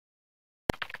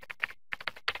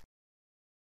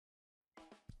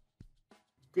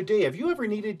Good day. Have you ever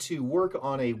needed to work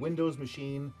on a Windows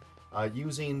machine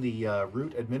using the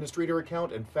root administrator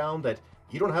account and found that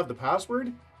you don't have the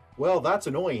password? Well, that's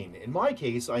annoying. In my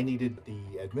case, I needed the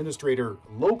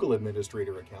local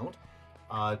administrator account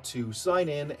to sign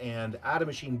in and add a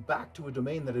machine back to a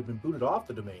domain that had been booted off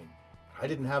the domain. I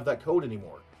didn't have that code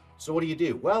anymore. So what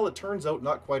do? Well, it turns out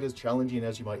not quite as challenging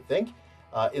as you might think.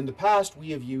 In the past,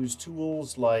 we have used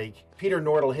tools like Peter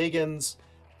Nordell-Higgins,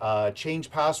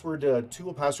 change password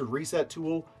tool, password reset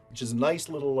tool, which is a nice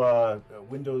little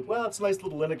Windows, well, it's a nice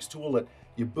little Linux tool that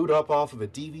you boot up off of a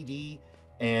DVD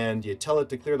and you tell it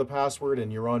to clear the password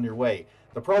and you're on your way.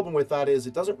 The problem with that is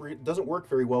it doesn't work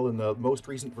very well in the most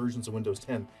recent versions of Windows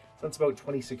 10. Since about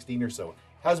 2016 or so. It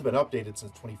hasn't been updated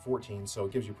since 2014, so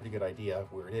it gives you a pretty good idea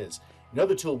of where it is.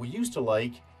 Another tool we used to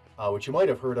like, which you might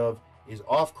have heard of, is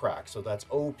Offcrack. So that's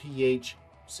OPHCRACK.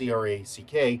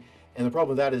 And the problem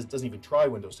with that is it doesn't even try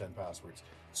Windows 10 passwords.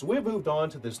 So we've moved on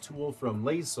to this tool from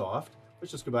LazySoft.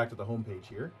 Let's just go back to the home page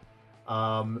here,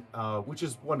 which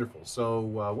is wonderful. So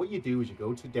what you do is you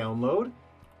go to download,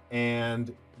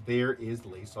 and there is the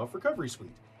LazySoft Recovery Suite.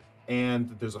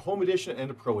 And there's a home edition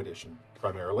and a pro edition,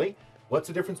 primarily. What's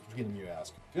the difference between them, you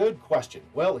ask? Good question.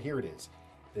 Well, here it is.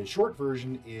 The short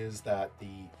version is that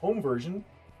the home version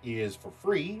is for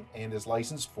free and is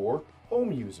licensed for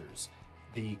home users.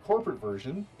 The corporate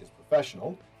version is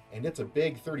professional, and it's a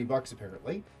big $30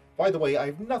 apparently. By the way, I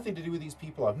have nothing to do with these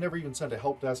people. I've never even sent a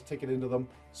help desk ticket into them,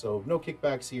 so no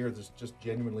kickbacks here. There's just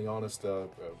genuinely honest,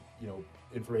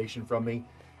 information from me.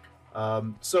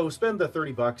 So spend the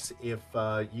 $30 if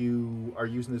you are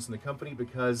using this in the company,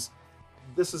 because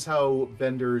this is how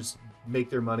vendors make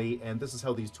their money, and this is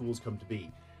how these tools come to be.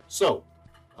 So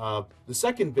the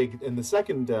second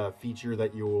feature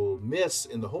that you'll miss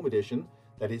in the home edition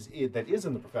that is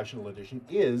in the professional edition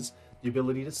is the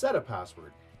ability to set a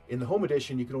password. In the home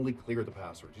edition, you can only clear the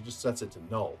password. It just sets it to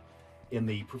null. In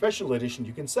the professional edition,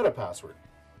 you can set a password.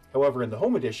 However, in the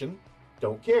home edition,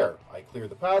 don't care. I clear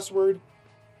the password,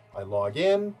 I log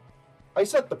in, I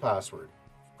set the password.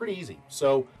 Pretty easy.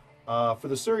 So for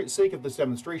the sake of this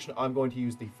demonstration, I'm going to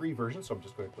use the free version. So I'm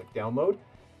just going to click download,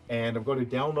 and I'm going to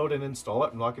download and install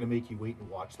it. I'm not going to make you wait and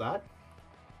watch that.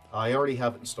 I already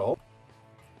have it installed.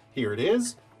 Here it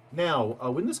is. Now,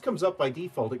 when this comes up by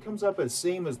default, it comes up as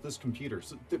same as this computer.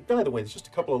 So, by the way, there's just a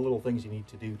couple of little things you need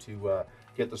to do to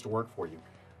get this to work for you.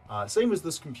 Same as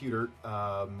this computer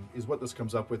is what this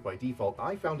comes up with by default.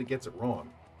 I found it gets it wrong.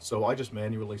 So I just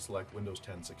manually select Windows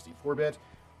 10 64-bit,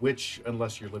 which,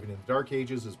 unless you're living in the dark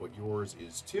ages, is what yours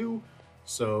is too.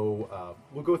 So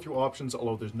we'll go through options,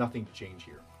 although there's nothing to change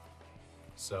here.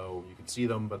 So you can see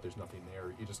them, but there's nothing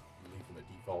there. You just leave them at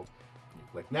default. And you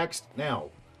click next. Now,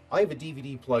 I have a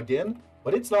DVD plugged in,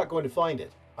 but it's not going to find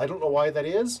it. I don't know why that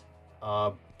is.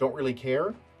 Don't really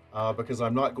care, because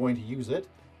I'm not going to use it.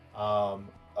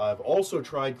 I've also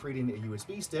tried creating a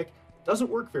USB stick. It doesn't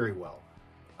work very well.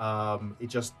 It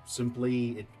just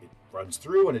simply, it runs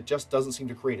through and it just doesn't seem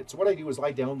to create it. So what I do is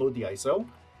I download the ISO,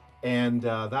 and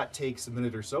that takes a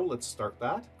minute or so. Let's start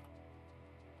that.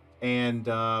 And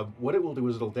what it will do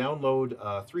is it'll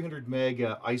download 300 meg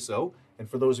ISO. And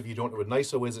for those of you who don't know what an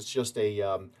ISO is, it's just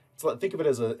a, think of it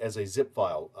as a zip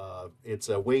file. It's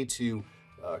a way to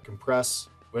compress,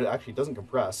 but actually it doesn't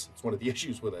compress. It's one of the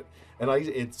issues with it. And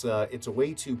it's a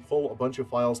way to pull a bunch of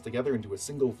files together into a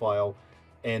single file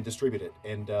and distribute it.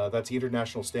 And that's the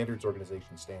International Standards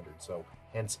Organization standard, so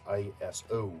hence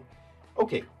ISO.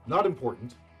 Okay, not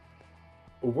important.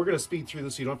 Well, we're going to speed through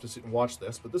this so you don't have to sit and watch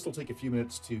this, but this will take a few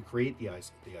minutes to create the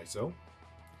ISO.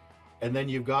 And then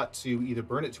you've got to either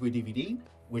burn it to a DVD,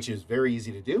 which is very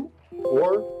easy to do,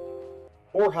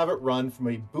 or have it run from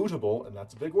a bootable, and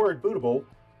that's a big word, bootable,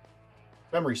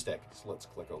 memory stick. So let's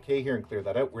click OK here and clear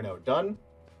that out. We're now done.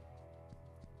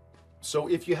 So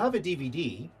if you have a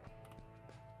DVD,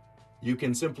 you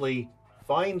can simply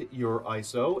find your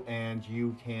ISO and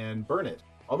you can burn it.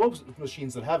 On most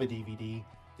machines that have a DVD,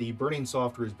 the burning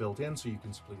software is built in, so you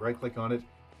can simply right-click on it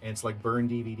and select Burn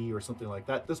DVD or something like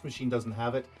that. This machine doesn't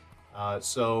have it,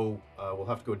 so we'll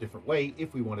have to go a different way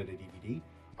if we wanted a DVD.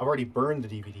 I've already burned the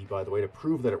DVD, by the way, to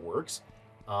prove that it works.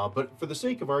 But for the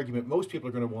sake of argument, most people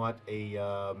are going to want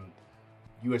a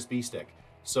USB stick.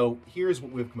 So here's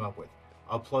what we've come up with.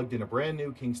 I've plugged in a brand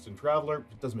new Kingston Traveler.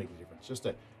 It doesn't make a difference, just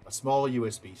a small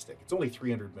USB stick. It's only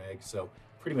 300 meg, so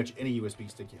pretty much any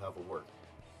USB stick you have will work.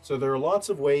 So there are lots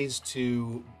of ways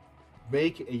to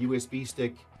make a USB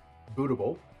stick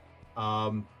bootable.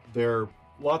 There are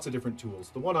lots of different tools.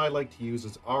 The one I like to use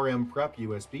is RM Prep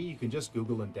USB. You can just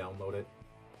Google and download it.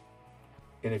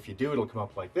 And if you do, it'll come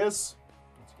up like this.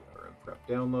 Let's get RM Prep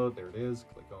download. There it is.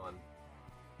 Click on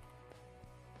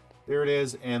There it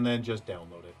is, and then just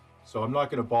download it. So I'm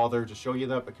not going to bother to show you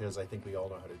that because I think we all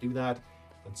know how to do that.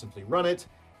 Then simply run it.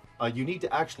 You need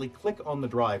to actually click on the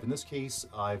drive. In this case,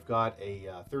 I've got a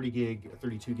 30 gig, a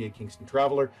 32 gig Kingston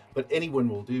Traveler, but anyone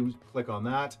will do. Click on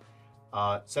that.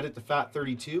 Set it to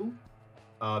FAT32.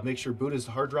 Make sure boot as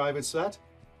hard drive is set.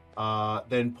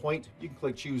 Then point, you can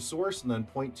click choose source and then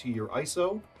point to your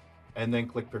ISO and then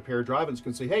click prepare drive, and it's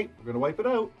going to say, hey, we're going to wipe it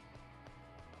out.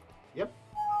 Yep,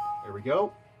 there we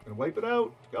go. Going to wipe it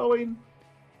out, it's going.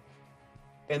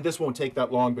 And this won't take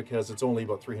that long because it's only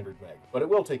about 300 meg, but it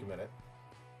will take a minute.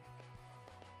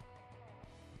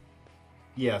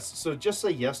 Yes, so just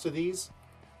say yes to these.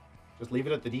 Just leave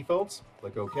it at the defaults,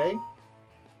 click OK.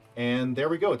 And there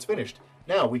we go, it's finished.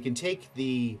 Now we can take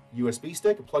the USB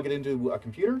stick, plug it into a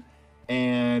computer,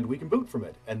 and we can boot from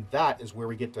it. And that is where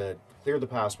we get to clear the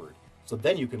password. So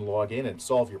then you can log in and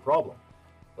solve your problem.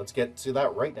 Let's get to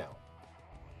that right now.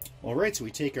 All right, so we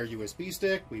take our USB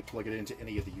stick, we plug it into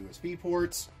any of the USB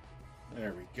ports.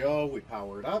 There we go, we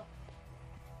power it up.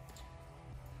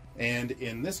 And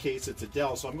in this case, it's a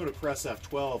Dell, so I'm going to press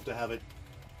F12 to have it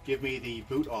give me the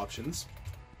boot options.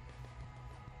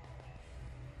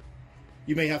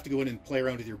 You may have to go in and play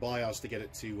around with your BIOS to get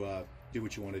it to do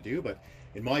what you want to do, but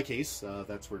in my case,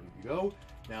 that's where you go.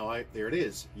 Now, there it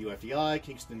is, UFDI,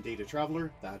 Kingston Data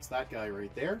Traveler, that's that guy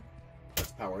right there.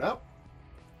 Let's power it up.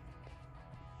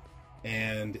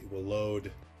 And it will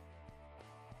load.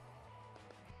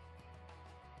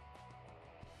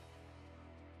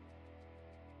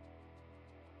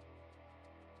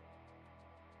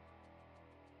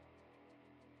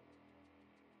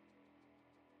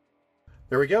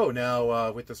 There we go.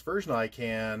 Now with this version I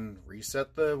can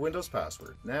reset the Windows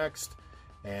password. Next.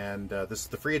 And this is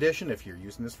the free edition. If you're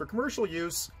using this for commercial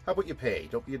use, how about you pay?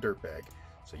 Don't be a dirtbag.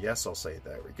 So yes, I'll say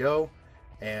there we go.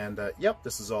 And yep,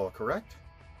 this is all correct.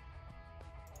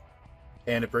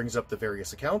 And it brings up the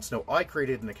various accounts. Now I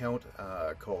created an account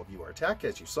called URTech,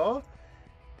 as you saw.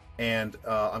 And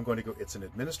I'm going to go, it's an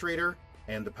administrator,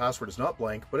 and the password is not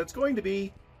blank, but it's going to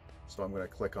be. So I'm going to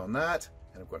click on that,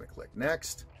 and I'm going to click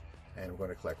next. And we're going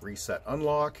to click Reset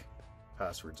Unlock.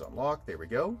 Passwords unlocked. There we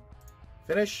go.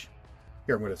 Finish.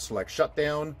 Here I'm going to select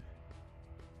Shutdown.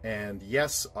 And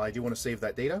yes, I do want to save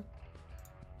that data.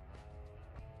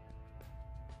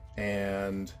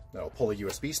 And now I'll pull a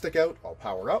USB stick out. I'll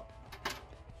power up.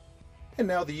 And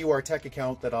now the URTech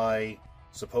account that I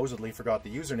supposedly forgot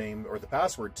the username or the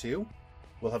password to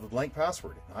will have a blank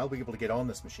password. And I'll be able to get on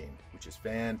this machine, which is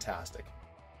fantastic.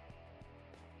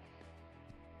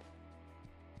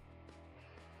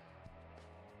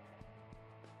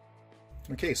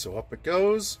 Okay, so up it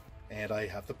goes, and I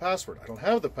have the password. I don't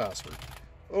have the password.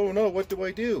 Oh no, what do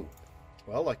I do?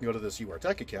 Well, I can go to this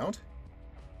URTech account,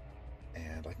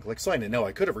 and I can click sign in. Now,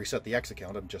 I could have reset the X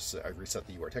account. I reset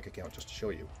the URTech account just to show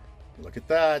you. Look at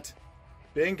that.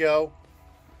 Bingo.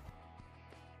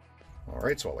 All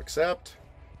right, so I'll accept.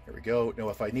 There we go. Now,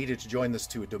 if I needed to join this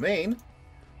to a domain,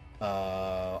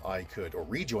 I could, or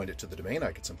rejoin it to the domain,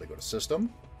 I could simply go to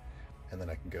System. And then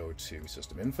I can go to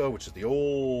System Info, which is the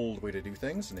old way to do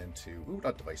things, and into,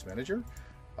 not Device Manager.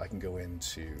 I can go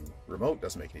into Remote,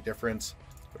 doesn't make any difference.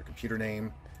 Go to Computer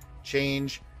Name,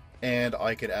 Change, and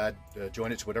I could add,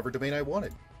 join it to whatever domain I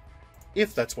wanted.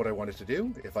 If that's what I wanted to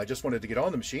do, if I just wanted to get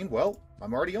on the machine, well,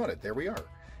 I'm already on it, there we are.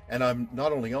 And I'm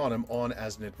not only on, I'm on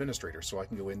as an administrator, so I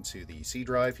can go into the C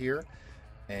drive here,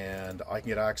 and I can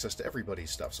get access to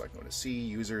everybody's stuff. So I can go to C,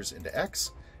 Users, into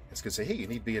X. It's going to say, hey, you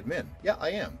need to be admin. Yeah, I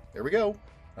am. There we go.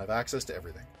 I have access to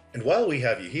everything. And while we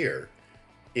have you here,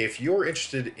 if you're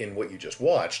interested in what you just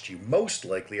watched, you most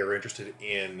likely are interested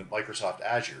in Microsoft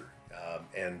Azure.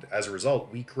 And as a result,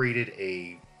 we created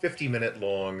a 50-minute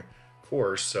long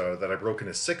course that I broke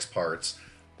into 6 parts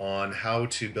on how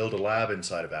to build a lab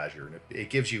inside of Azure. And it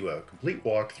gives you a complete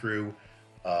walkthrough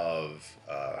of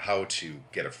how to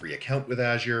get a free account with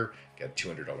Azure, get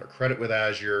 $200 credit with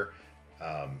Azure,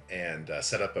 and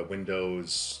set up a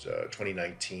Windows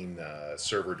 2019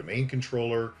 server domain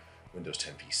controller, Windows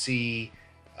 10 PC,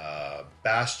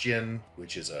 Bastion,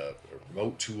 which is a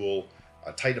remote tool,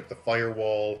 tighten up the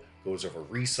firewall, goes over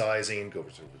resizing,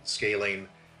 goes over the scaling,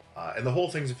 and the whole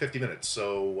thing's in 50 minutes.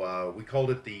 So we called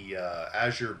it the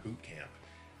Azure Boot Camp.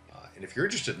 And if you're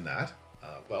interested in that,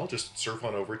 well, just surf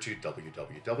on over to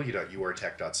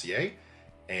www.urtech.ca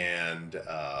and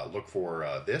look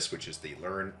for this, which is the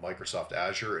Learn Microsoft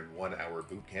Azure in 1 Hour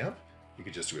Boot Camp. You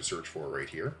can just do a search for it right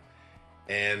here.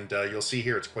 And you'll see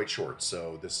here it's quite short.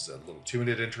 So this is a little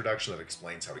 2-minute introduction that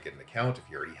explains how to get an account. If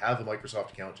you already have a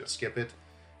Microsoft account, just skip it.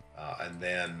 And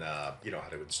then, you know, how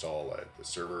to install the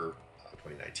server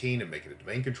 2019 and make it a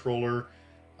domain controller.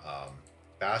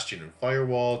 Bastion and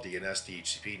Firewall, DNS,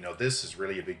 DHCP. Now this is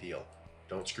really a big deal.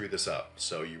 Don't screw this up.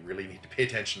 So you really need to pay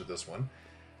attention to this one.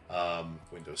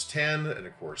 Windows 10, and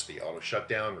of course the auto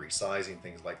shutdown, resizing,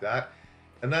 things like that.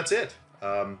 And that's it.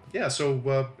 Yeah,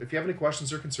 so if you have any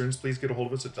questions or concerns, please get a hold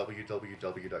of us at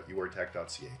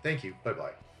www.urtech.ca. Thank you.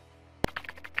 Bye-bye.